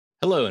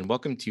Hello and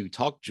welcome to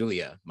Talk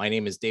Julia. My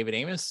name is David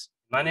Amos.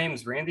 My name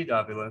is Randy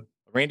Davila.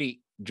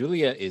 Randy,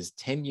 Julia is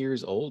 10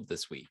 years old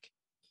this week,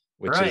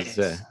 which Right. is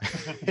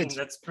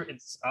it's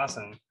It's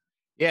awesome.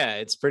 yeah,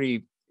 it's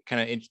pretty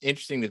kind of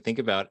interesting to think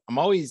about. I'm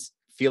always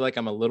feel like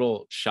I'm a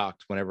little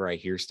shocked whenever I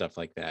hear stuff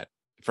like that.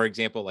 For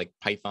example, like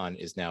Python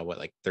is now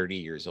like 30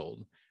 years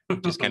old,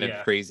 which is kind of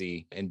Yeah.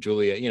 crazy. And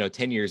Julia,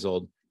 10 years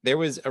old. There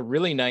was a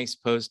really nice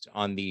post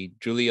on the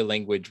Julia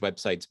language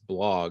website's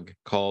blog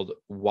called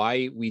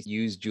Why We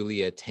Use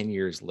Julia 10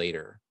 Years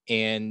Later.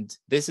 And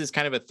this is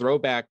kind of a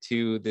throwback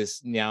to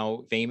this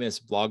now famous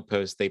blog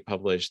post they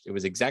published. It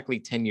was exactly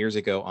 10 years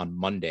ago on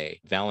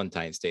Monday,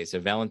 Valentine's Day. So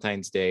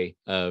Valentine's Day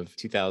of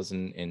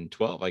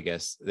 2012, I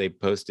guess, they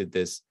posted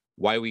this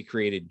Why We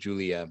Created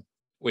Julia,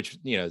 which,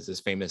 is this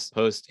famous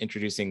post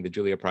introducing the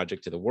Julia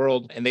project to the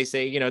world. And they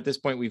say, at this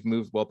point, we've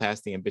moved well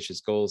past the ambitious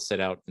goals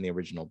set out in the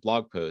original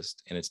blog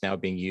post, and it's now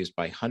being used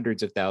by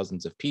hundreds of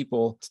thousands of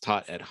people. It's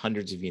taught at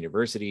hundreds of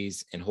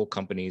universities, and whole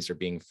companies are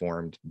being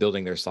formed,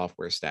 building their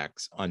software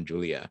stacks on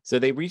Julia. So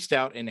they reached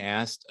out and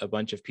asked a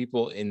bunch of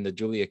people in the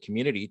Julia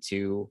community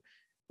to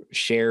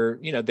share,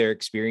 their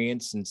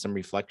experience and some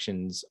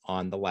reflections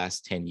on the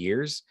last 10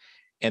 years.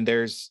 And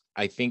there's,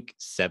 I think,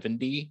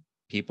 70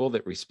 people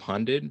that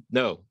responded.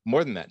 No,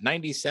 more than that,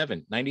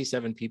 97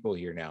 people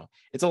here now.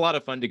 It's a lot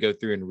of fun to go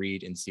through and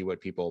read and see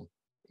what people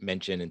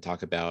mention and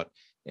talk about.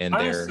 And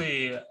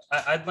honestly,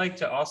 I'd like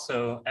to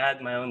also add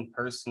my own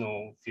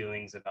personal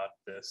feelings about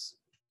this.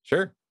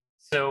 Sure.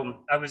 So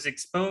I was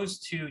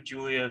exposed to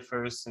Julia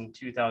first in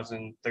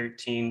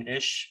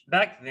 2013-ish.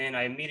 Back then,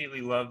 I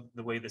immediately loved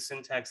the way the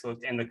syntax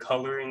looked and the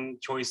coloring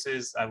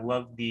choices. I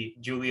loved the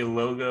Julia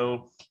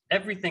logo.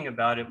 Everything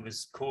about it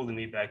was cool to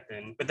me back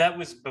then. But that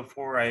was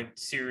before I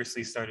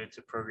seriously started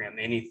to program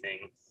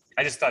anything.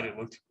 I just thought it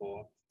looked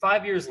cool.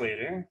 5 years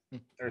later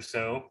or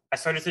so, I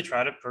started to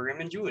try to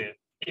program in Julia.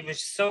 It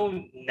was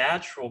so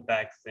natural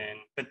back then,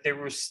 but there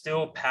were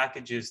still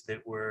packages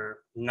that were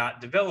not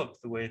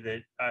developed the way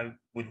that I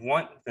would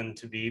want them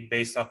to be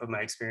based off of my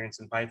experience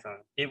in Python.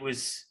 It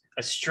was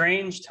a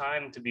strange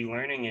time to be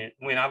learning it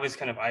when I was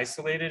kind of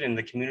isolated and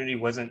the community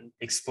wasn't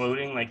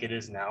exploding like it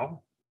is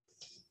now.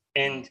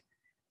 And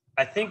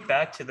I think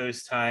back to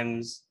those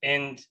times,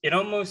 and it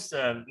almost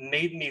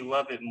made me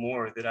love it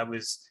more that I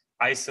was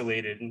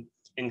isolated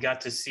and got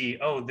to see,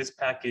 oh, this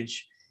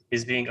package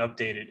is being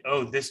updated.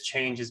 Oh, this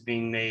change is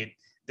being made.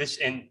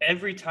 And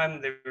every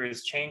time there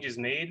was changes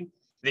made,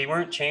 they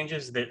weren't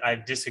changes that I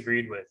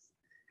disagreed with.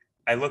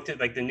 I looked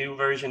at like the new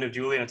version of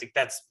Julia and I was like,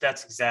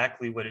 that's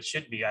exactly what it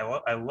should be.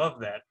 I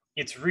love that.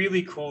 It's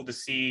really cool to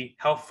see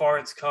how far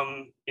it's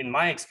come in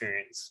my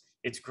experience.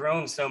 It's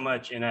grown so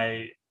much, and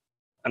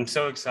I'm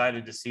so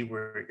excited to see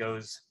where it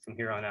goes from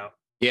here on out.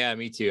 Yeah,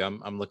 me too.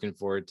 I'm looking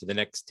forward to the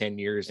next 10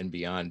 years and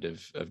beyond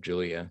of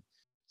Julia.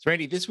 So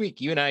Randy, this week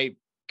you and I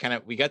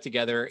we got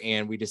together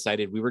and we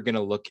decided we were going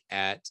to look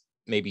at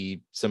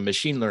maybe some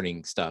machine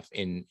learning stuff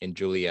in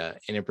Julia.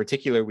 And in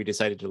particular, we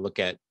decided to look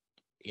at,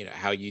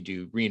 how you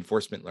do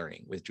reinforcement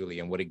learning with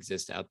Julia and what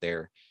exists out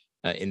there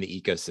in the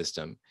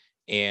ecosystem.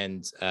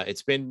 And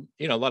it's been,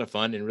 a lot of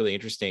fun and really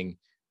interesting.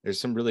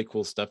 There's some really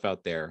cool stuff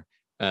out there.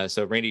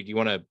 So Randy, do you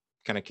want to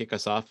kind of kick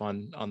us off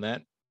on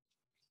that?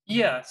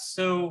 Yeah,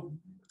 so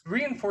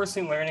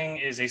reinforcement learning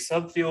is a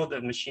subfield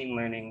of machine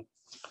learning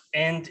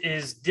and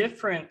is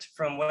different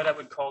from what I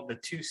would call the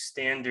two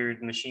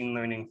standard machine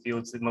learning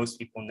fields that most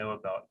people know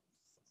about.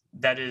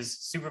 That is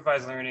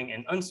supervised learning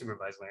and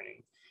unsupervised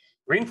learning.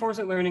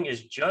 Reinforcement learning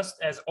is just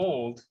as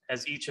old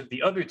as each of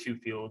the other two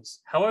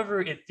fields.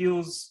 However, it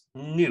feels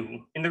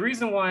new. And the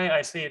reason why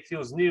I say it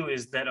feels new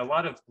is that a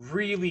lot of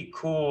really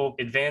cool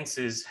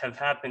advances have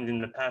happened in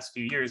the past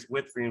few years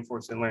with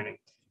reinforcement learning.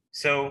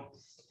 So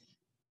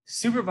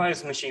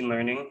supervised machine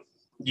learning,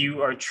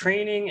 you are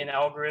training an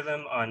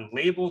algorithm on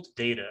labeled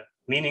data,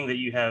 meaning that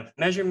you have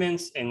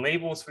measurements and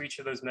labels for each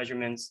of those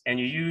measurements, and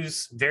you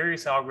use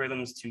various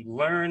algorithms to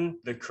learn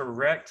the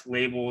correct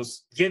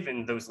labels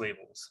given those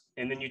labels.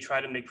 And then you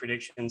try to make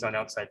predictions on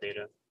outside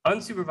data.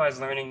 Unsupervised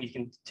learning, you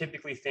can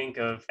typically think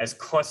of as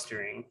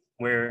clustering,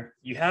 where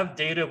you have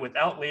data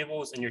without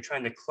labels and you're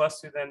trying to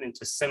cluster them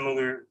into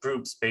similar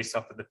groups based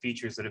off of the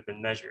features that have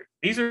been measured.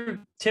 These are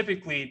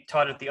typically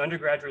taught at the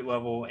undergraduate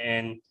level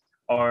and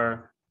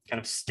are kind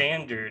of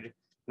standard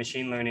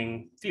machine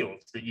learning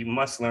fields that you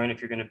must learn if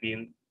you're going to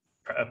be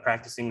a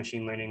practicing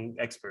machine learning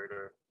expert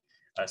or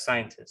a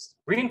scientist.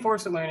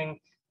 Reinforcement learning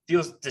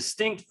feels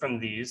distinct from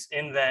these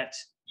in that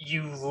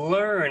you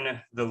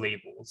learn the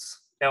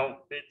labels. Now,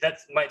 that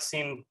might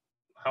seem,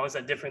 how is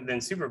that different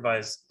than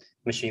supervised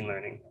machine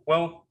learning?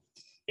 Well,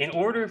 in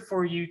order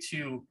for you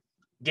to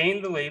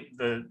gain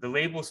the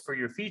labels for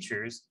your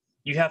features,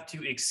 you have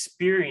to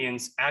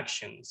experience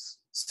actions.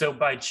 So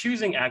by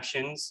choosing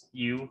actions,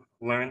 you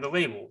learn the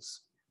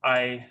labels.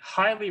 I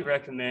highly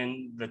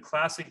recommend the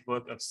classic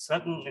book of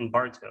Sutton and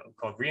Bartow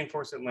called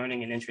Reinforcement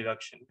Learning and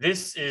Introduction.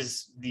 This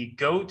is the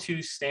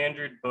go-to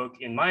standard book,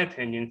 in my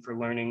opinion, for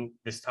learning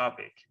this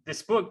topic.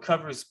 This book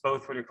covers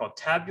both what are called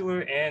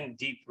tabular and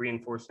deep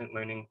reinforcement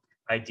learning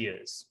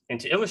ideas. And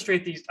to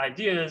illustrate these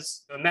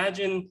ideas,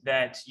 imagine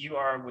that you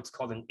are what's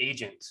called an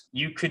agent.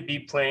 You could be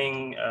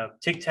playing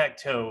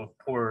tic-tac-toe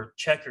or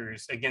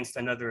checkers against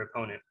another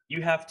opponent.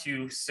 You have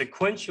to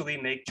sequentially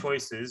make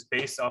choices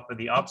based off of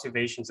the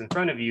observations in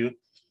front of you.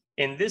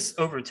 And this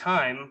over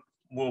time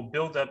will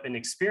build up an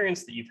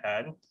experience that you've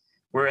had,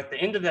 where at the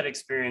end of that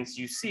experience,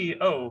 you see,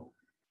 oh,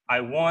 I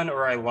won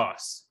or I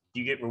lost.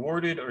 You get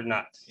rewarded or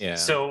not. Yeah.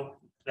 So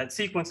that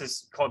sequence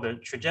is called a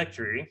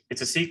trajectory.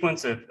 It's a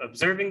sequence of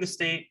observing the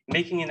state,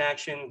 making an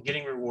action,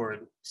 getting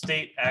reward,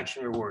 state,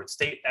 action, reward,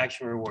 state,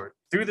 action, reward.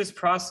 Through this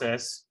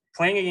process,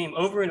 playing a game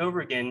over and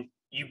over again,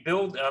 you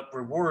build up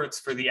rewards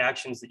for the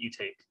actions that you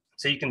take.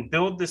 So you can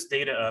build this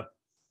data up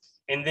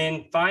and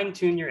then fine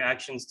tune your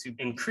actions to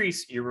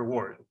increase your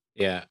reward.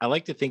 Yeah, I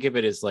like to think of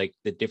it as like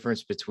the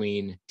difference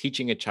between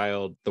teaching a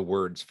child the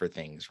words for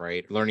things,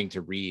 right? Learning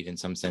to read in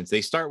some sense.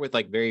 They start with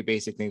like very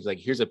basic things like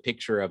here's a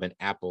picture of an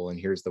apple and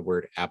here's the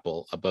word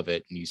apple above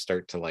it. And you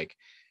start to like,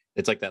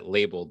 it's like that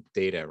labeled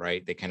data,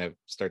 right? They kind of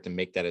start to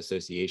make that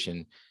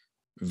association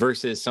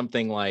versus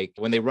something like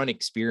when they run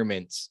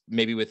experiments,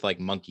 maybe with like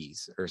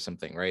monkeys or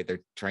something, right?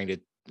 They're trying to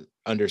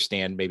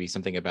understand maybe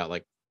something about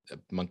like a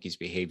monkey's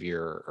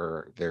behavior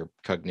or their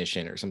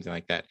cognition or something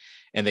like that.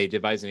 And they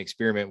devise an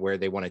experiment where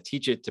they want to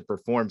teach it to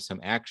perform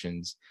some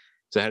actions.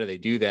 So how do they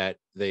do that?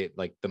 They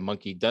like the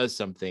monkey does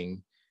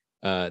something,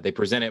 they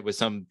present it with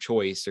some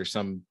choice or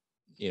some,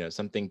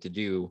 something to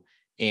do,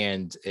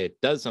 and it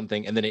does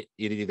something, and then it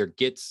either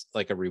gets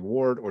like a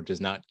reward or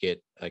does not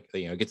get like,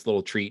 gets a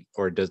little treat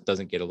or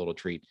doesn't get a little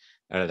treat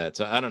out of that.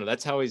 So I don't know.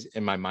 That's how always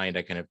in my mind,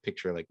 I kind of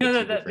picture like,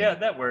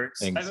 that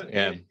works.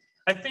 Yeah.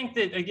 I think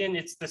that, again,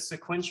 it's the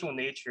sequential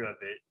nature of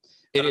it.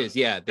 It is,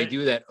 yeah. They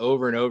do that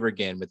over and over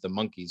again with the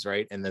monkeys,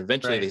 right? And then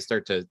eventually Right. they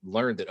start to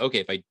learn that, okay,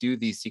 if I do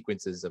these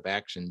sequences of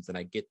actions, then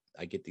I get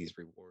these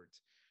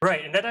rewards.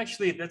 Right. And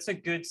that's a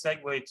good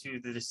segue to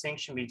the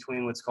distinction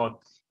between what's called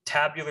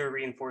tabular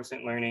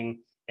reinforcement learning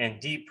and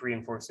deep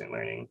reinforcement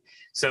learning.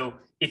 So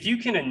if you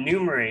can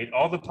enumerate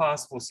all the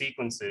possible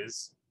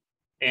sequences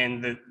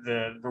and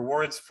the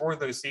rewards for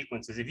those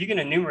sequences, if you can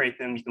enumerate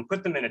them, you can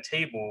put them in a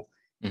table,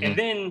 and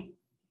then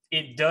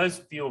it does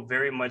feel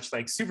very much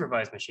like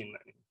supervised machine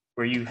learning,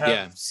 where you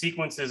have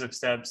sequences of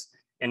steps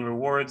and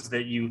rewards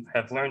that you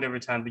have learned over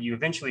time, but you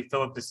eventually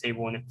fill up this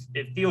table, and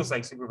it feels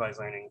like supervised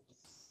learning.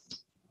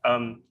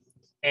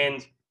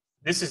 And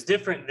this is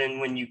different than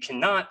when you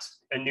cannot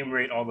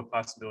enumerate all the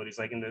possibilities,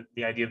 like in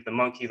the idea of the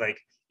monkey, like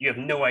you have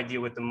no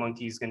idea what the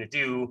monkey is going to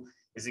do.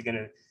 Is it going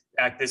to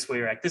act this way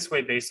or act this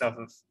way based off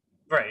of,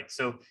 right?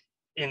 So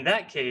in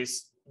that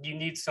case, you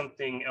need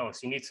something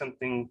else. You need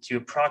something to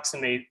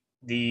approximate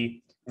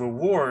the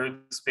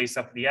rewards based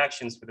off of the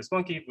actions for this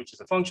monkey, which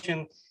is a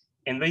function.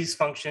 And these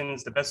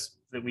functions, the best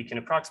that we can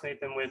approximate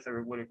them with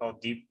are what are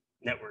called deep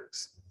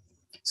networks.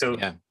 So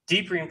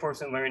deep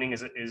reinforcement learning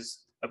is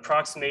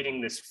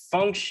approximating this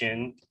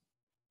function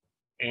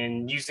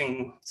and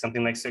using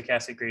something like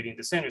stochastic gradient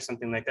descent or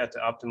something like that to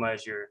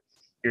optimize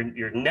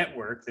your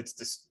network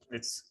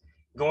that's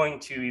going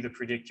to either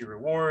predict your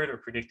reward or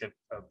predict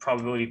a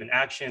probability of an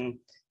action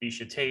that you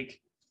should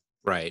take.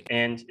 Right.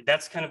 And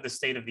that's kind of the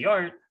state of the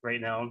art right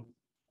now.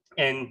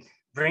 And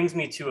brings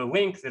me to a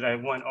link that I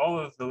want all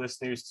of the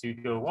listeners to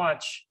go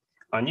watch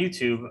on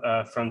YouTube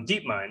from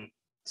DeepMind.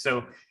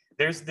 So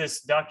there's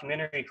this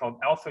documentary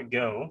called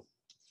AlphaGo,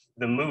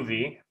 the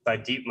movie by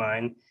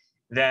DeepMind,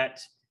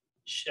 that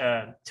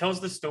tells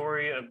the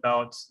story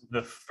about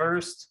the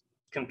first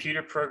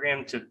computer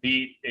program to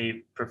beat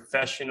a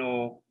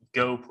professional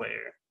Go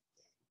player.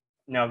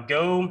 Now,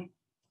 Go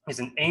is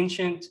an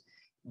ancient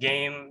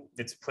game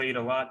that's played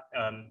a lot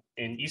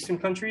in Eastern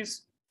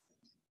countries.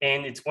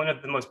 And it's one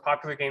of the most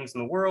popular games in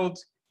the world.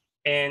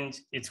 And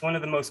it's one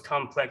of the most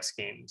complex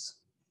games.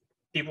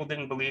 People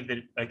didn't believe that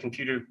a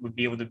computer would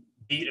be able to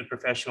beat a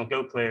professional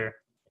Go player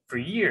for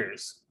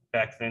years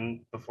back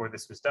then, before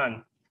this was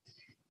done.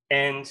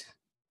 And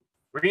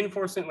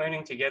reinforcement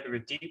learning together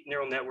with deep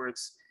neural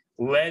networks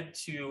led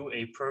to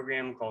a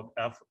program called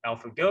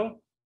AlphaGo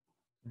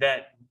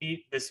that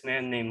beat this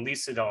man named Lee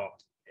Sedol,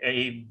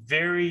 a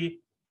very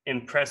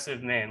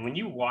impressive man. When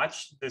you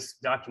watch this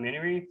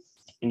documentary,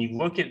 and you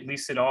look at Lee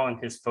Sedol and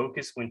his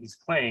focus when he's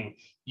playing,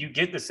 you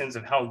get the sense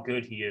of how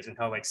good he is and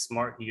how like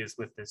smart he is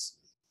with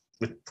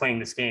playing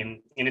this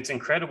game. And it's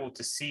incredible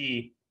to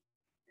see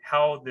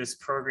how this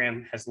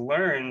program has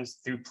learned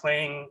through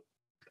playing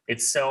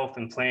itself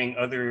and playing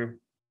other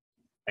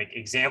like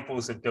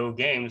examples of Go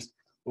games,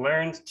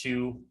 learned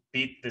to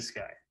beat this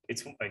guy.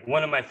 It's like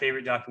one of my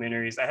favorite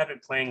documentaries. I have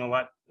it playing a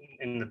lot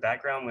in the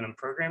background when I'm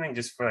programming,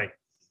 just for like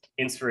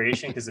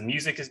inspiration, because the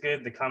music is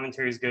good, the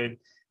commentary is good.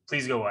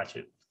 Please go watch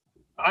it.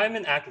 I'm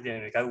an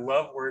academic. I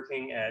love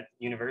working at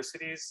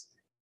universities,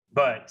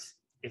 but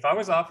if I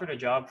was offered a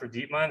job for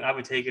DeepMind, I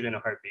would take it in a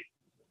heartbeat.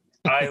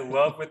 I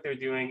love what they're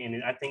doing,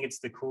 and I think it's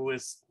the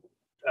coolest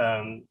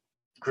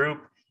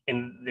group,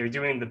 and they're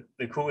doing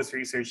the coolest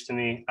research to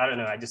me. I don't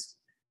know.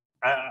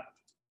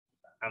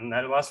 I'm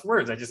at a loss for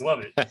words. I just love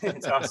it.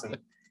 It's awesome.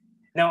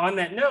 Now, on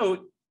that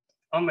note,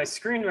 On my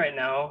screen right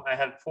now, I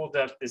have pulled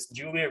up this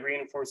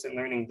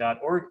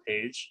JuliaReinforcementLearning.org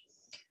page,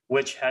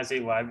 which has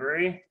a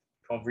library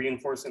called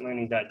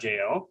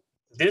ReinforcementLearning.jl.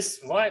 This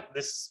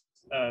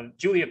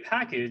Julia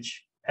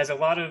package has a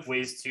lot of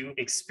ways to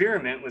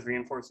experiment with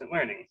reinforcement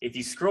learning. If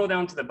you scroll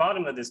down to the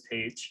bottom of this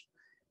page,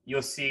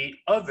 you'll see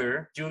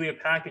other Julia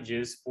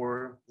packages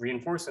for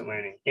reinforcement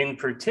learning. In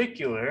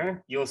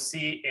particular, you'll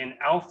see an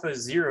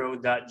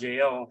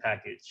alpha0.jl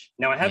package.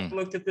 Now, I haven't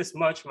looked at this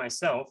much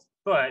myself,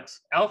 but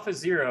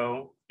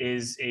AlphaZero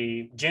is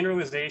a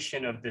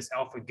generalization of this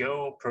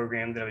AlphaGo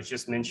program that I was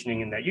just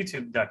mentioning in that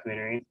YouTube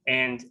documentary.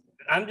 And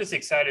I'm just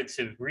excited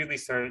to really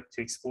start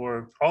to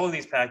explore all of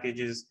these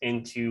packages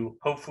and to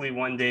hopefully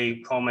one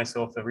day call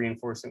myself a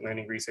reinforcement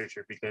learning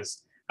researcher,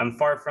 because I'm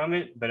far from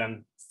it, but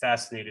I'm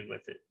fascinated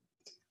with it.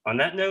 On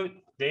that note,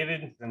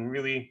 David, I'm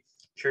really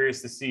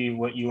curious to see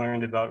what you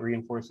learned about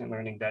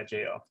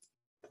ReinforcementLearning.jl.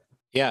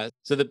 Yeah.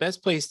 So the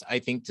best place I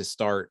think to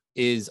start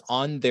is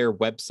on their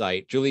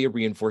website,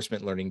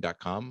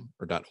 JuliaReinforcementLearning.com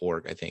or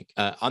 .org, I think.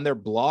 On their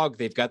blog,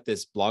 they've got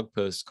this blog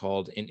post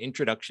called An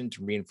Introduction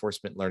to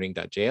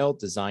ReinforcementLearning.jl,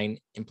 Design,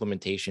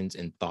 Implementations,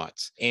 and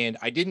Thoughts. And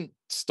I didn't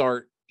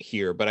start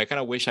here, but I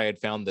kind of wish I had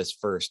found this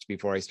first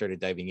before I started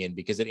diving in,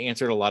 because it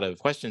answered a lot of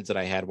questions that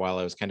I had while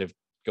I was kind of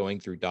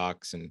going through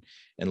docs and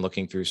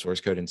looking through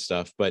source code and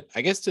stuff. But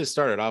I guess to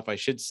start it off, I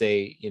should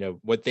say,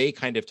 what they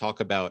kind of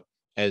talk about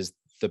as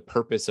the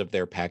purpose of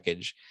their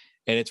package.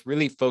 And it's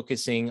really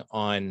focusing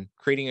on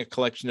creating a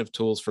collection of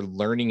tools for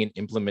learning and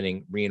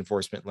implementing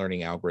reinforcement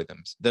learning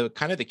algorithms. The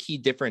key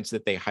difference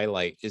that they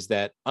highlight is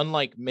that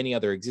unlike many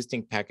other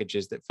existing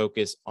packages that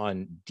focus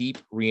on deep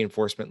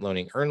reinforcement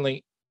learning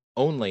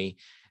only,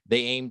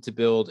 they aim to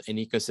build an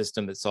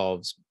ecosystem that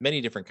solves many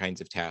different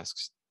kinds of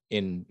tasks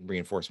in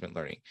reinforcement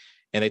learning.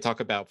 And they talk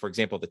about, for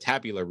example, the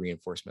tabular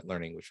reinforcement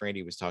learning, which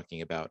Randy was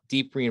talking about,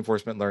 deep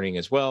reinforcement learning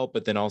as well,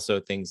 but then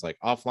also things like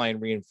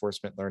offline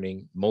reinforcement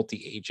learning,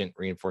 multi-agent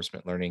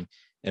reinforcement learning,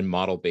 and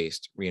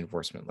model-based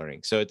reinforcement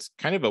learning. So it's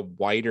kind of a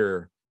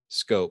wider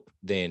scope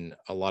than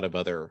a lot of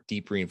other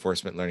deep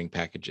reinforcement learning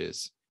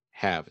packages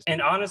have.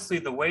 And honestly,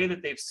 the way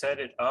that they've set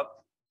it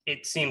up,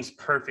 it seems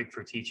perfect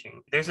for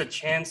teaching. There's a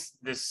chance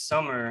this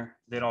summer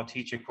that I'll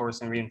teach a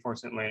course in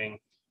reinforcement learning.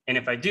 And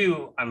if I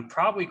do, I'm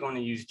probably going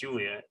to use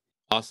Julia.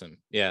 Awesome.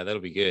 Yeah,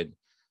 that'll be good.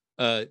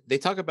 They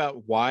talk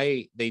about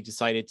why they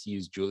decided to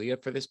use Julia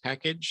for this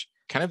package.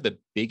 Kind of the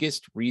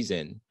biggest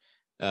reason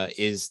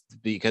is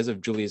because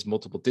of Julia's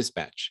multiple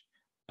dispatch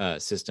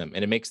system.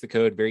 And it makes the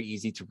code very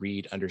easy to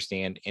read,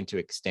 understand, and to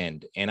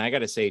extend. And I got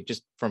to say,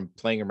 just from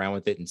playing around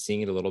with it and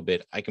seeing it a little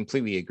bit, I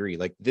completely agree.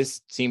 Like,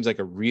 this seems like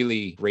a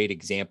really great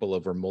example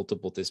of where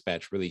multiple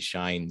dispatch really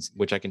shines,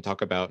 which I can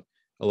talk about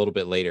a little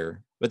bit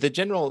later. But the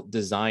general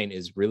design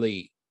is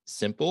really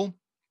simple,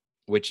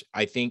 which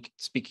I think,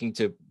 speaking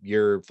to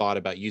your thought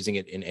about using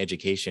it in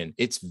education,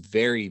 it's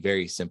very,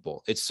 very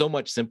simple. It's so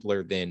much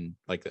simpler than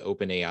like the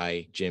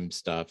OpenAI gym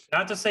stuff.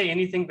 Not to say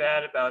anything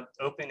bad about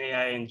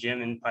OpenAI and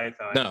gym in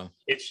Python. No.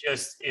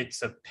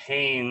 It's a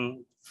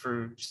pain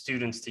for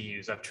students to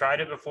use. I've tried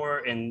it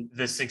before, and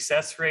the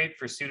success rate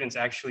for students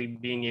actually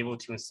being able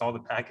to install the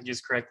packages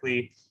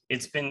correctly,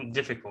 it's been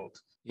difficult.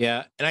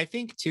 Yeah. And I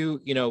think too,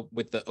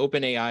 with the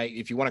OpenAI,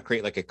 if you want to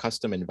create like a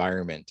custom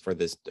environment for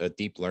this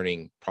deep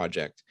learning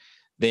project,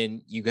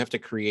 then you have to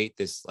create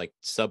this like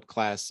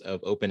subclass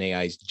of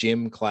OpenAI's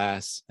gym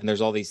class. And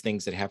there's all these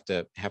things that have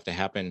to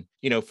happen.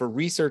 For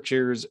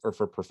researchers or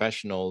for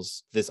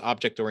professionals, this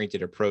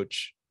object-oriented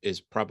approach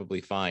is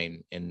probably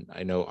fine. And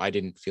I know I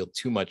didn't feel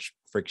too much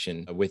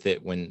friction with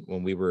it when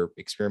we were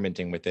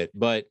experimenting with it.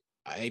 But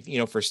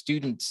for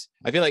students,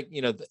 I feel like,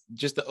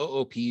 just the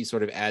OOP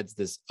sort of adds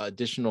this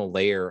additional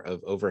layer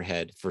of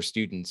overhead for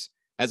students,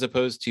 as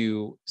opposed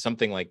to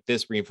something like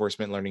this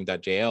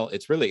ReinforcementLearning.jl.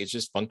 It's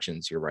just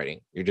functions you're writing.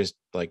 You're just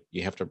like,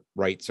 you have to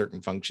write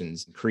certain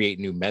functions, create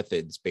new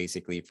methods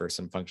basically for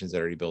some functions that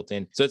are already built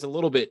in. So it's a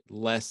little bit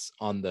less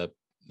on the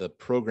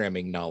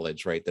programming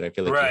knowledge, right? That I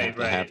feel like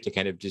you have to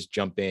kind of just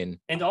jump in.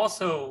 And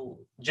also,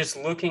 just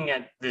looking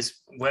at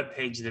this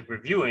webpage that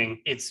we're viewing,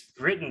 it's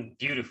written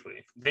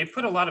beautifully. They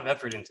put a lot of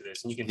effort into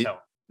this, and you can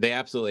tell. They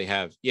absolutely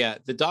have. Yeah,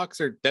 the docs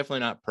are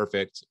definitely not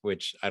perfect,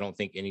 which I don't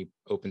think any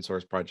open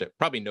source project,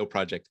 probably no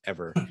project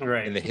ever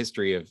in the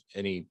history of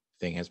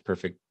anything has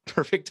perfect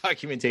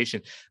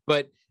documentation.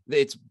 But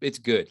it's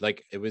good.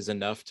 Like, it was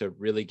enough to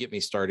really get me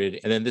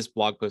started. And then this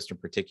blog post in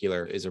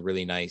particular is a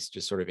really nice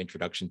just sort of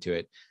introduction to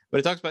it. But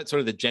it talks about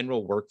sort of the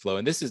general workflow.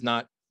 And this is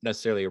not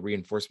necessarily a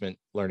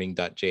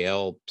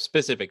ReinforcementLearning.jl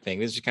specific thing.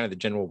 This is just kind of the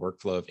general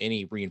workflow of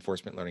any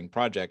reinforcement learning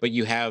project. But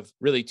you have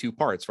really two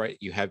parts, right?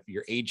 You have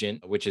your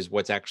agent, which is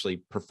what's actually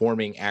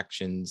performing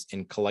actions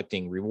and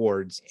collecting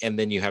rewards. And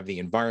then you have the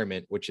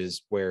environment, which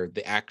is where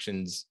the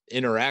actions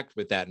interact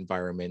with that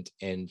environment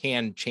and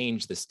can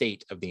change the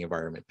state of the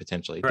environment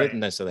potentially. It doesn't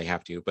necessarily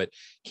have to, but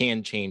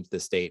can change the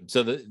state.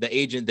 So the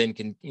agent then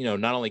can,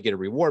 not only get a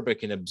reward, but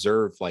can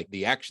observe like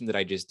the action that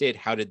I just did.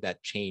 How did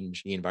that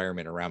change the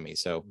environment around me?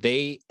 So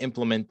they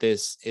implement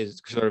this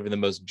is sort of in the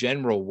most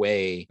general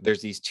way.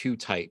 There's these two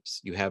types.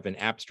 You have an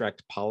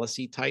abstract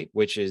policy type,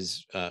 which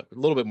is a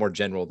little bit more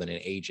general than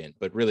an agent,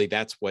 but really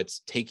that's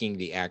what's taking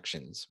the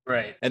actions.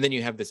 Right. And then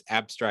you have this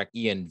abstract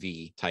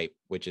ENV type,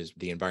 which is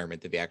the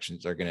environment that the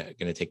actions are going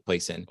to take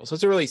place in. So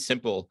it's a really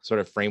simple sort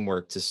of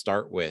framework to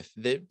start with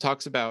that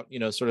talks about,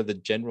 sort of the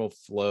general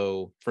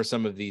flow for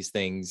some of these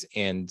things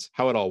and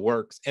how it all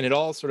works. And it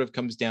all sort of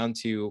comes down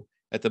to,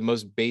 at the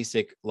most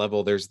basic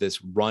level, there's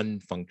this run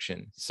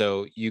function.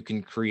 So you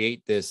can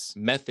create this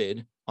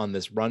method on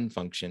this run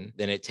function,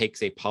 then it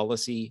takes a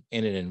policy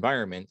in an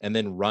environment and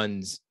then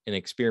runs an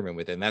experiment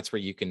with it. And that's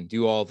where you can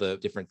do all the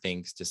different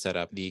things to set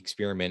up the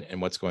experiment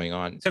and what's going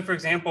on. So for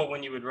example,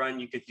 when you would run,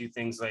 you could do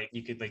things like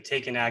you could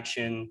take an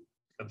action,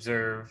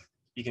 observe,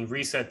 you can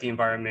reset the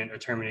environment or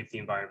terminate the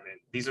environment.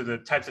 These are the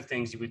types of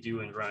things you would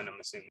do in run, I'm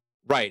assuming.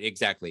 Right,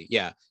 exactly.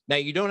 Yeah. Now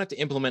you don't have to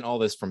implement all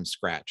this from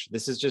scratch.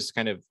 This is just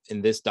kind of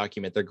in this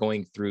document, they're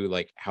going through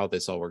like how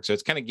this all works. So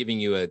it's kind of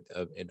giving you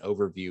an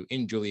overview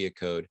in Julia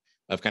code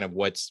of kind of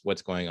what's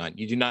going on.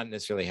 You do not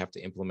necessarily have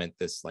to implement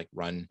this like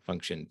run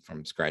function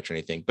from scratch or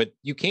anything, but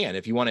you can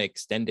if you want to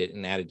extend it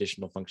and add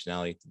additional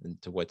functionality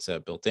to what's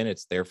built in.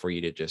 It's there for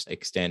you to just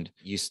extend.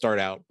 You start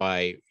out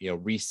by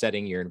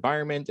resetting your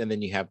environment, and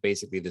then you have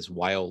basically this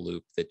while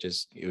loop that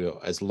just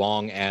as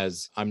long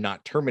as I'm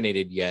not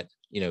terminated yet,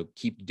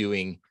 keep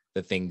doing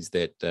the things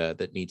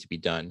that need to be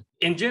done.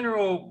 In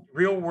general,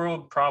 real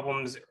world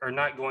problems are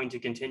not going to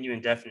continue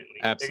indefinitely.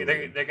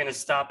 Absolutely. They're going to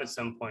stop at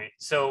some point.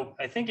 So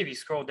I think if you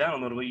scroll down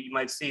a little bit, you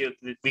might see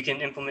that we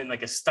can implement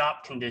like a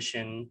stop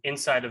condition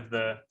inside of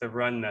the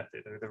run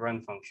method or the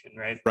run function,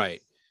 right? Right.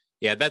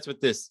 Yeah, that's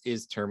what this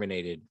is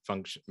terminated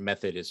function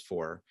method is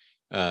for.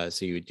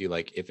 So you would do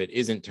like, if it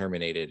isn't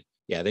terminated,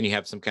 then you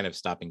have some kind of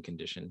stopping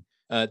condition.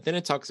 Then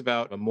it talks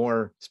about a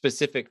more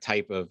specific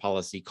type of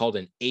policy called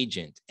an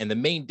agent. And the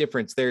main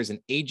difference there is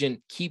an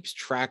agent keeps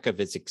track of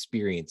its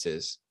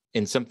experiences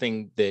in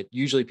something that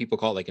usually people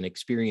call like an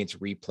experience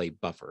replay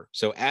buffer.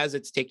 So as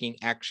it's taking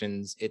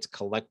actions, it's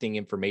collecting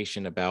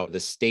information about the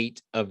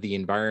state of the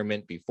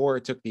environment before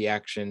it took the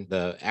action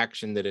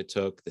that it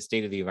took, the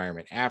state of the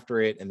environment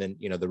after it, and then,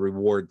 the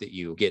reward that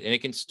you get. And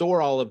it can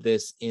store all of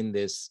this in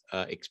this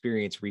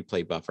experience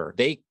replay buffer.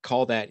 They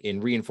call that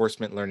in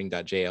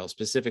ReinforcementLearning.jl,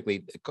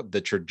 specifically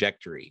the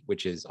trajectory,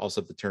 which is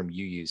also the term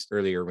you used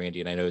earlier,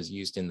 Randy, and I know is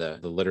used in the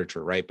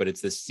literature, right? But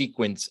it's the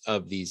sequence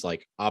of these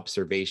like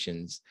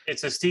observations.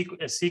 It's a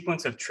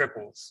sequence of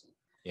triples.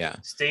 Yeah.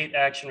 State,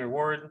 action,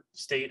 reward,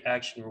 state,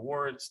 action,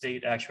 reward,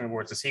 state, action,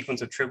 reward. It's a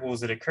sequence of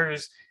triples that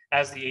occurs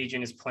as the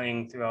agent is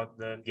playing throughout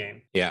the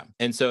game. Yeah.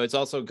 And so it's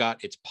also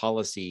got its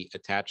policy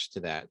attached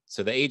to that.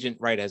 So the agent,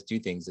 right, has two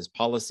things: this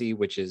policy,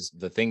 which is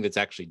the thing that's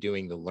actually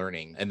doing the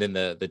learning, and then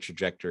the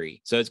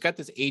trajectory. So it's got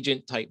this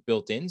agent type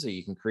built in, so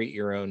you can create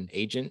your own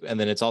agent. And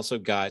then it's also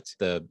got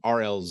the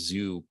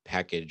RL-Zoo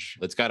package.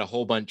 It's got a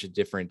whole bunch of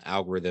different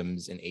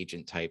algorithms and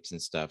agent types and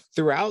stuff.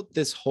 Throughout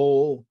this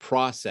whole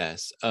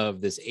process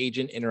of this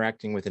agent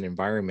interacting with an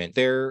environment,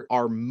 there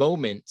are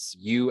moments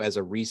you as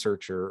a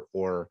researcher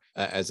or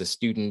as a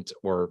student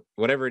or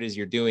whatever it is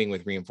you're doing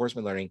with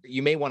reinforcement learning,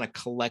 you may want to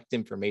collect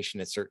information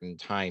at certain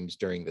times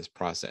during this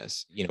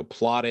process,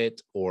 plot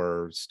it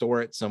or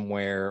store it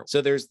somewhere.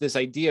 So there's this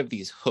idea of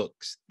these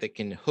hooks that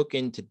can hook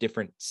into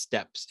different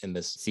steps in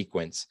this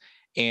sequence.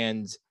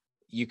 And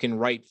you can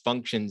write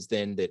functions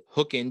then that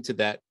hook into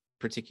that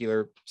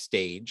particular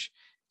stage.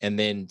 And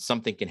then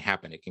something can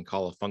happen. It can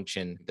call a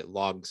function that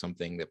logs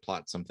something, that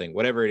plots something,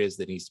 whatever it is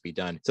that needs to be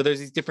done. So there's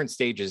these different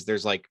stages.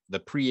 There's like the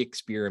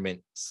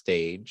pre-experiment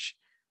stage,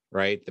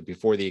 right? That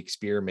before the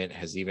experiment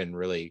has even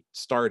really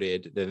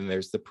started. Then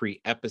there's the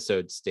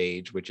pre-episode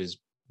stage, which is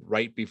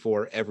right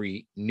before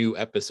every new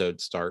episode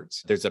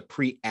starts. There's a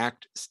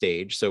pre-act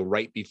stage. So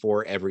right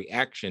before every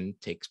action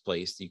takes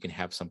place, you can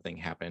have something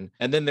happen.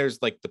 And then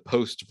there's like the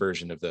post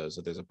version of those.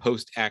 So there's a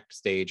post-act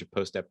stage, a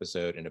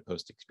post-episode, and a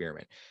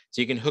post-experiment.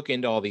 So you can hook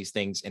into all these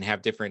things and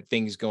have different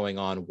things going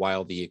on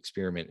while the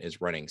experiment is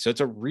running. So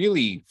it's a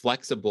really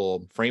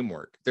flexible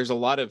framework. There's a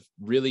lot of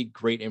really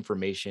great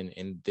information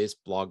in this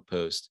blog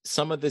post.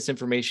 Some of this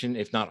information,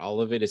 if not all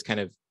of it, is kind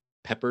of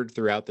peppered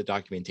throughout the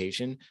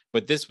documentation,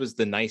 but this was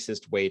the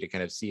nicest way to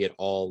kind of see it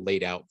all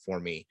laid out for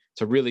me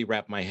to really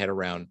wrap my head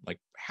around like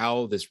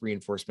how this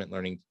reinforcement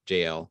learning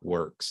JL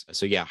works.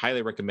 So yeah,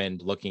 highly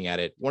recommend looking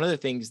at it. One of the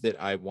things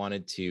that I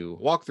wanted to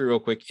walk through real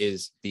quick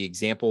is the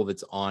example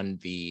that's on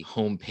the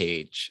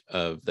homepage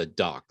of the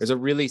doc. There's a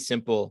really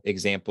simple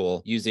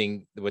example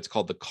using what's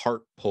called the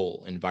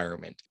CartPole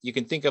environment. You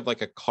can think of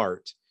like a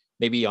cart,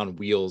 maybe on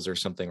wheels or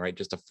something, right?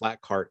 Just a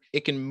flat cart.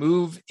 It can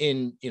move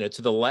in,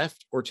 to the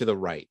left or to the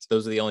right.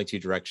 Those are the only two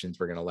directions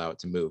we're going to allow it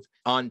to move.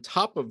 On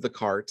top of the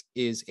cart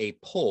is a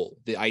pole.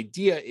 The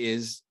idea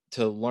is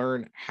to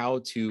learn how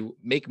to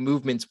make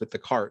movements with the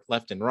cart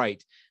left and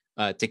right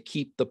to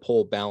keep the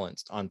pole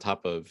balanced on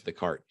top of the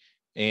cart.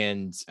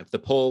 And if the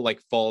pole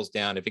like falls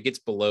down, if it gets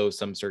below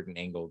some certain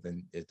angle,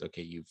 then it's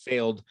okay, you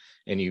failed,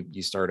 and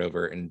you start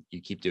over, and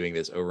you keep doing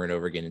this over and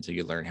over again until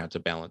you learn how to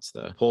balance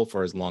the pole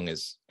for as long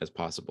as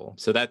possible.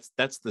 So that's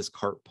this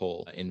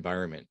CartPole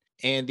environment.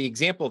 And the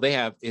example they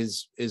have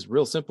is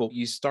real simple.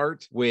 You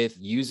start with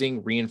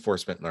using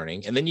reinforcement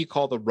learning, and then you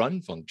call the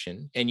run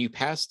function, and you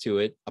pass to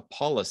it a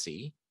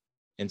policy.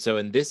 And so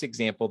in this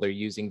example, they're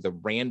using the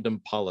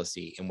random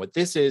policy. And what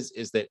this is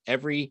that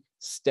every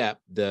step,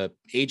 the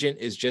agent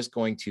is just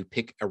going to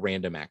pick a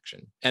random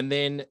action. And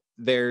then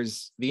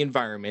there's the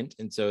environment.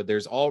 And so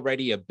there's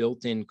already a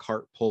built-in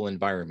CartPole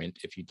environment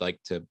if you'd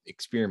like to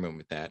experiment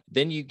with that.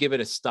 Then you give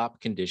it a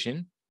stop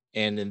condition.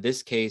 And in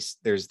this case,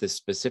 there's this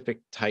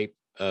specific type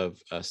of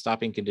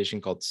stopping condition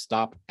called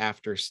stop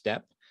after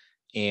step.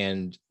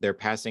 And they're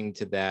passing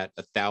to that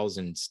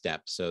 1,000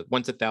 steps. So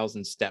once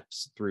 1,000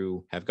 steps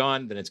through have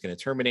gone, then it's going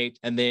to terminate.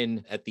 And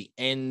then at the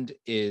end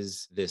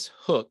is this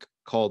hook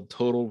called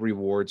total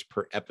rewards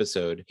per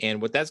episode.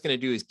 And what that's going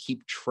to do is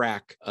keep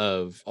track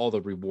of all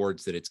the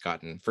rewards that it's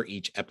gotten for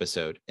each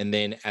episode. And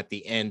then at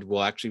the end,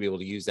 we'll actually be able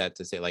to use that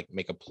to say, like,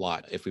 make a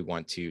plot if we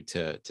want to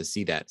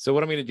see that. So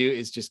what I'm going to do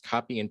is just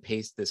copy and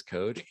paste this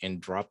code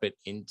and drop it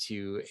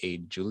into a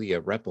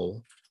Julia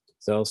REPL.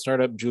 So I'll start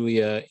up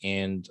Julia,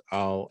 and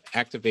I'll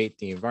activate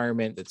the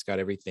environment that's got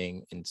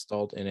everything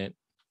installed in it,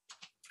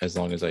 as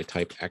long as I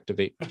type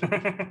activate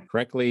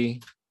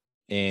correctly,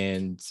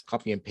 and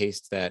copy and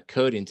paste that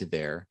code into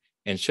there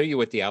and show you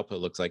what the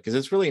output looks like, because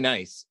it's really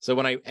nice. So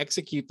when I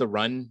execute the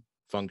run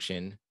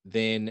function,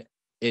 then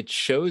it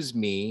shows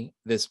me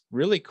this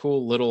really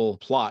cool little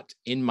plot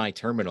in my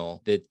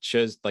terminal that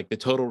shows like the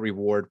total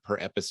reward per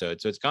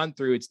episode. So it's gone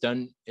through, it's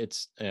done,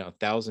 it's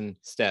 1,000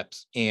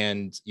 steps,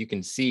 and you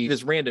can see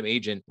this random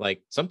agent,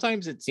 like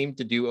sometimes it seemed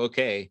to do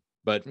okay,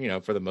 but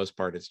for the most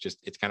part,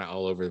 it's kind of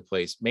all over the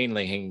place,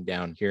 mainly hanging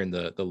down here in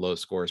the low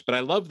scores. But I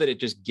love that it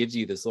just gives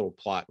you this little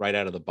plot right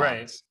out of the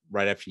box,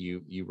 right after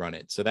you run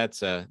it. So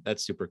that's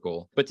super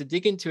cool. But to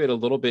dig into it a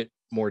little bit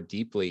more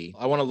deeply,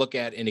 I want to look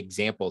at an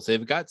example. So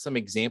they've got some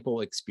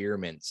example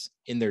experiments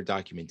in their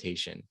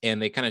documentation,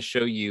 and they kind of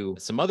show you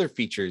some other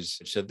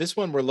features. So this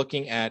one, we're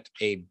looking at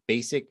a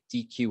basic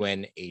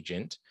DQN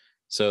agent.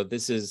 So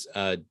this is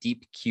a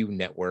deep Q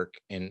network,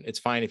 and it's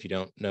fine if you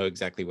don't know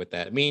exactly what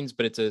that means,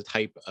 but it's a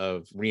type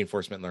of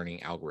reinforcement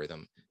learning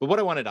algorithm. But what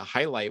I wanted to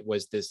highlight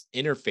was this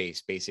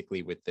interface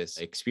basically with this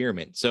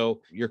experiment.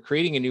 So you're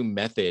creating a new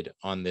method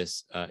on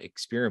this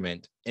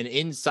experiment, and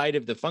inside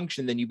of the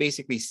function, then you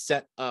basically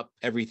set up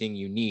everything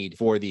you need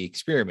for the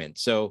experiment.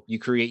 So you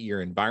create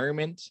your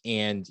environment,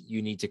 and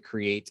you need to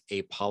create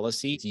a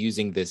policy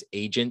using this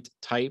agent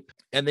type.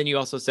 And then you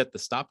also set the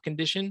stop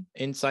condition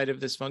inside of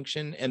this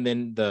function, and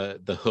then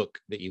the hook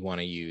that you want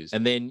to use.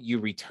 And then you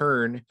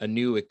return a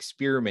new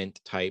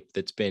experiment type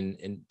that's been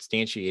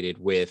instantiated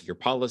with your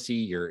policy,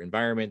 your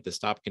environment, the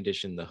stop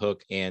condition, the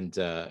hook, and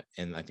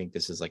I think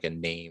this is like a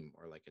name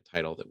or like a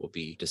title that will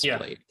be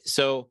displayed. Yeah.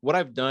 So what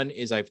I've done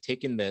is I've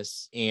taken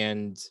this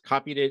and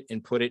copied it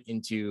and put it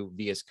into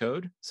VS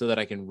Code so that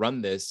I can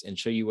run this and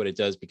show you what it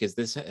does, because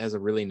this has a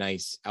really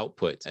nice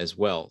output as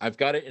well. I've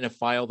got it in a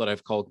file that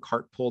I've called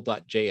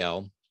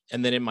CartPole.jl.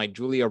 And then in my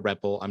Julia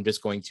REPL, I'm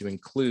just going to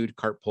include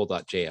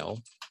CartPole.jl.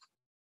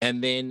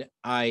 And then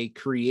I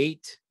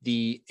create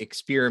the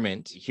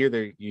experiment. Here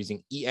they're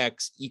using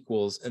EX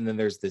equals, and then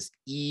there's this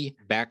E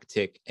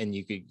backtick, and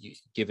you could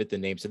give it the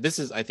name. So this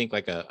is, I think,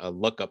 like a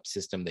lookup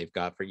system they've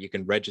got for you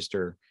can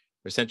register.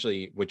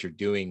 Essentially, what you're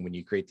doing when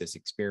you create this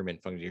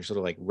experiment function, you're sort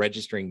of like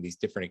registering these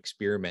different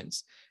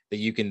experiments that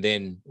you can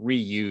then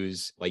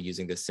reuse by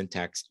using the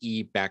syntax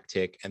E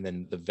backtick and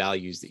then the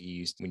values that you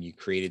used when you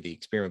created the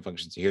experiment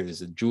function. So here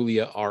there's a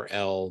Julia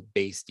RL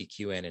base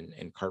DQN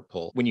and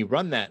CartPole. When you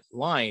run that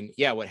line,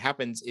 what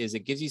happens is it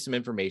gives you some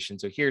information.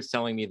 So here it's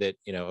telling me that,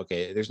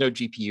 okay, there's no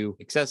GPU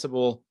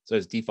accessible. So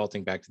it's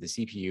defaulting back to the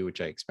CPU,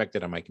 which I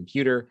expected on my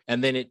computer.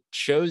 And then it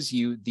shows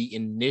you the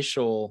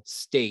initial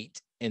state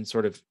and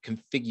sort of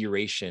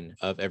configuration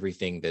of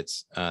everything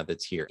that's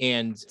here.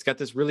 And it's got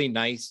this really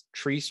nice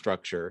tree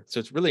structure. So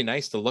it's really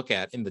nice to look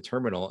at in the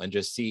terminal and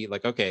just see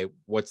like, okay,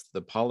 what's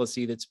the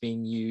policy that's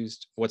being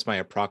used? What's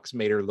my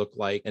approximator look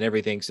like and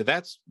everything? So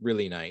that's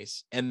really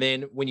nice. And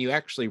then when you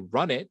actually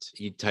run it,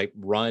 you type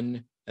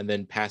run and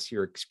then pass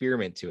your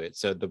experiment to it.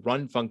 So the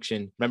run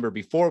function, remember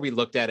before we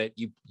looked at it,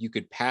 you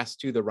could pass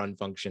to the run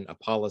function a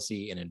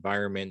policy, an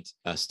environment,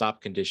 a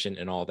stop condition,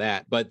 and all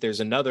that. But there's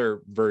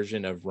another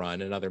version of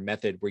run, another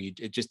method where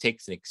it just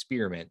takes an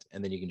experiment,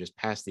 and then you can just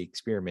pass the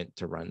experiment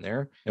to run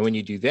there. And when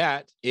you do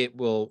that, it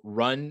will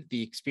run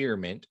the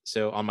experiment.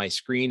 So on my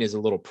screen is a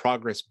little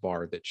progress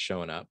bar that's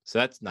showing up. So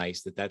that's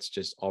nice that that's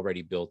just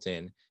already built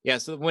in. Yeah,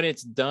 so when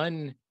it's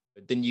done,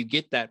 then you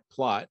get that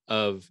plot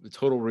of the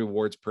total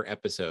rewards per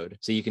episode.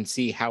 So you can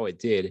see how it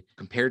did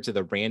compared to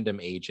the random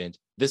agent.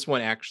 This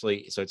one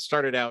actually, so it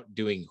started out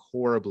doing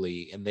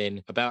horribly. And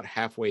then about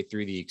halfway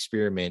through the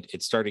experiment,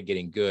 it started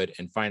getting good.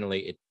 And finally,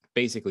 it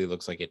basically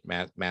looks like it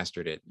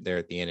mastered it. There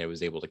at the end, it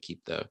was able to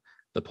keep the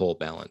the pole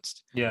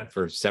balanced Yeah.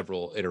 for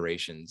several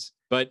iterations.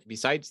 But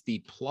besides the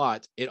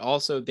plot, it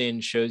also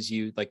then shows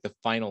you like the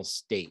final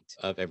state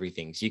of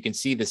everything. So you can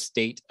see the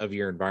state of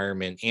your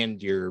environment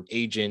and your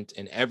agent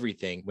and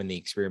everything when the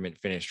experiment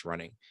finished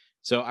running.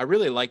 So I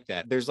really like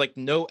that. There's like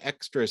no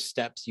extra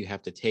steps you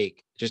have to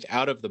take. Just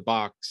out of the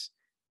box,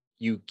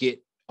 you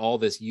get all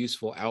this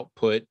useful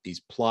output, these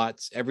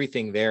plots,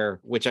 everything there,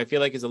 which I feel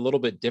like is a little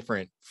bit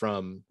different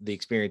from the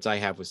experience I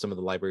have with some of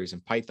the libraries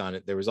in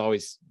Python. There was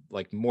always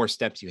like more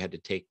steps you had to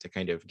take to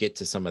kind of get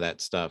to some of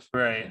that stuff,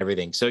 Right.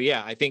 everything. So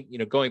yeah, I think,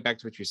 going back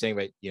to what you're saying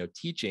about,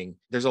 teaching,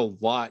 there's a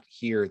lot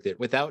here that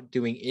without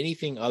doing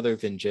anything other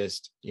than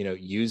just,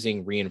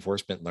 using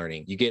reinforcement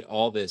learning, you get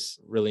all this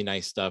really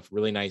nice stuff,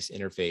 really nice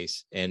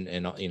interface and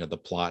the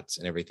plots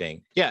and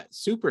everything. Yeah,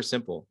 super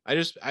simple.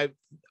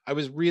 I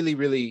was really,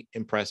 really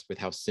impressed with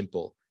how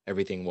simple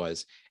everything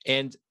was.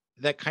 And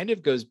that kind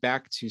of goes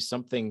back to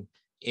something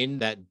in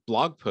that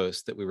blog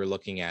post that we were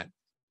looking at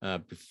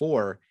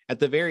before. At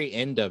the very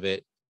end of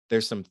it,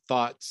 there's some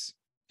thoughts,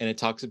 and it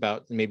talks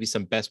about maybe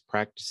some best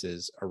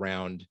practices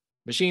around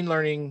machine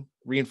learning,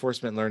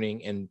 reinforcement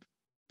learning, and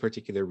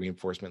particular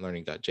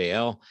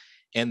ReinforcementLearning.jl.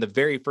 And the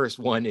very first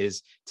one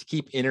is to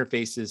keep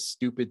interfaces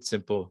stupid,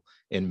 simple,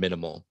 and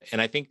minimal.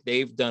 And I think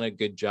they've done a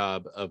good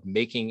job of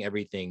making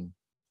everything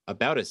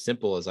about as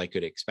simple as I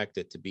could expect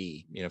it to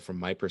be, from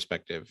my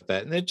perspective.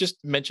 And it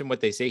just mentioned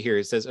what they say here.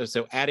 It says,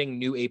 so adding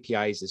new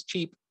APIs is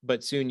cheap,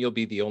 but soon you'll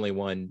be the only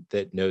one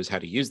that knows how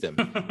to use them.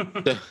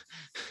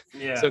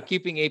 So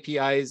keeping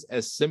APIs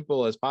as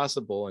simple as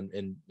possible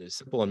and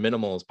simple and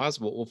minimal as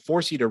possible will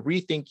force you to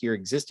rethink your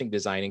existing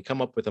design and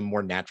come up with a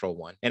more natural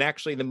one. And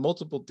actually, the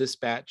multiple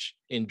dispatch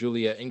in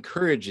Julia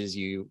encourages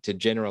you to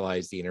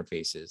generalize the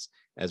interfaces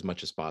as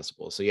much as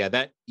possible. So yeah,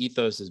 that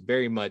ethos is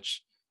very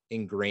much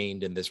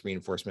ingrained in this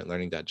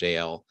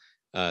ReinforcementLearning.jl.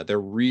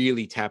 They're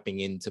really tapping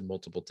into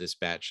multiple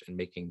dispatch and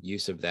making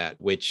use of that,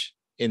 which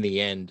in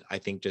the end, I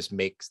think just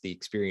makes the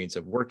experience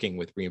of working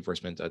with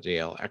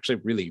ReinforcementLearning.jl actually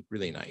really,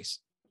 really nice.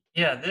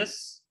 Yeah,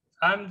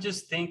 I'm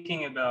just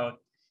thinking about,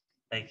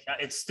 like,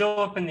 it's still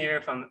up in the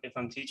air if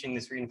I'm teaching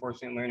this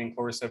reinforcement learning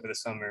course over the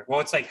summer.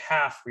 Well, it's like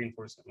half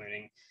reinforcement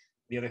learning.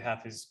 The other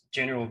half is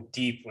general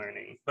deep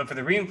learning. But for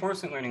the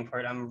reinforcement learning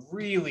part, I'm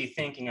really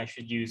thinking I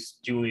should use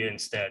Julia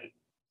instead.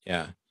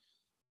 Yeah.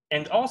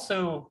 And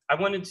also, I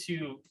wanted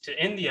to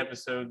end the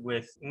episode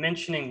with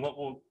mentioning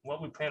what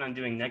we plan on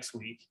doing next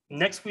week.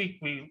 Next week,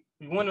 we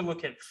want to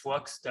look at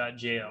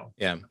flux.jl.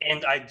 Yeah.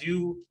 And I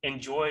do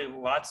enjoy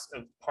lots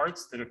of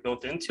parts that are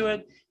built into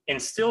it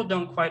and still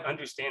don't quite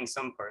understand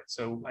some parts.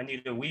 So I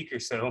need a week or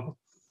so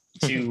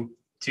to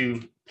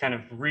kind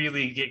of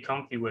really get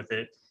comfy with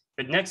it.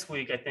 But next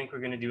week, I think we're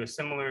going to do a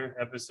similar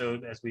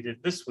episode as we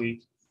did this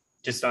week,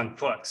 just on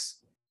Flux.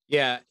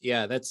 Yeah.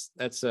 That's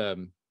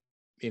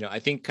I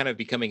think kind of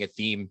becoming a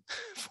theme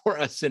for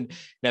us in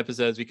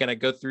episodes. We kind of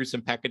go through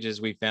some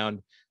packages we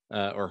found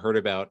or heard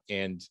about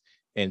and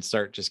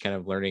start just kind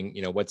of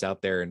learning, what's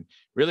out there and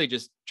really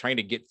just trying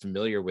to get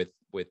familiar with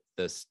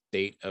the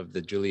state of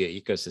the Julia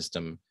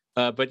ecosystem.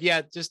 But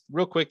yeah, just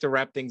real quick to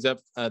wrap things up.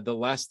 The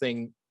last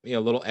thing, a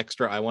little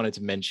extra I wanted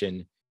to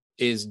mention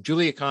is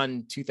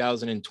JuliaCon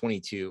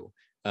 2022.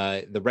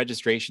 The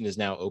registration is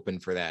now open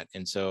for that.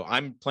 And so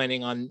I'm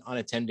planning on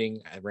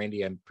attending.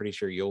 Randy, I'm pretty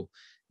sure you'll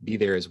be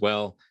there as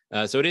well.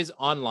 So it is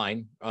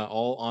online,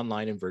 all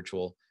online and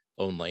virtual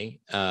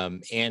only.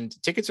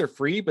 And tickets are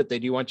free, but they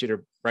do want you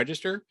to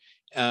register.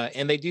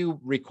 And they do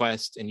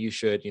request, and you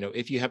should,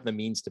 if you have the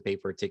means to pay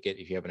for a ticket,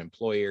 if you have an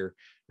employer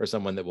or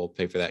someone that will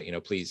pay for that,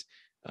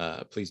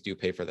 please do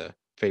pay for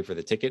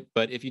the ticket.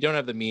 But if you don't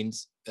have the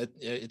means,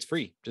 it's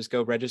free. Just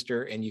go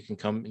register and you can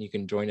come and you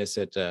can join us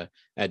at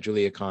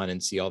JuliaCon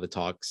and see all the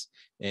talks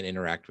and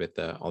interact with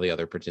all the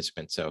other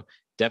participants. So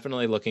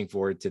definitely looking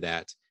forward to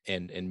that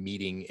and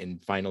meeting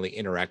and finally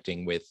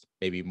interacting with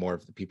maybe more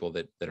of the people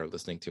that are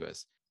listening to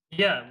us.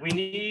 Yeah, we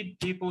need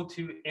people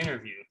to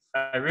interview.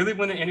 I really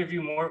want to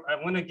interview more.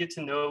 I want to get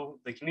to know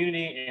the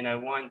community, and I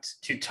want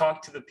to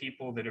talk to the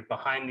people that are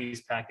behind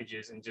these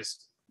packages and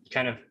just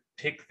kind of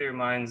pick their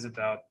minds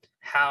about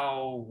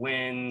how,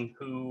 when,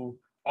 who,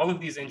 all of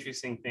these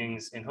interesting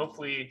things. And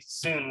hopefully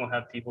soon we'll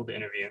have people to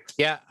interview.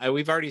 Yeah,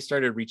 we've already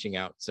started reaching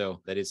out.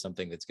 So that is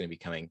something that's going to be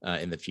coming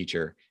in the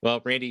future. Well,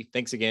 Randy,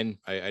 thanks again.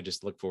 I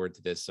just look forward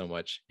to this so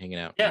much, hanging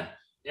out, yeah,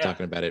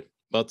 talking about it.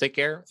 Well, take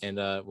care, and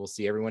we'll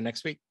see everyone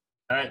next week.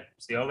 All right.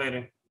 See y'all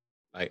later.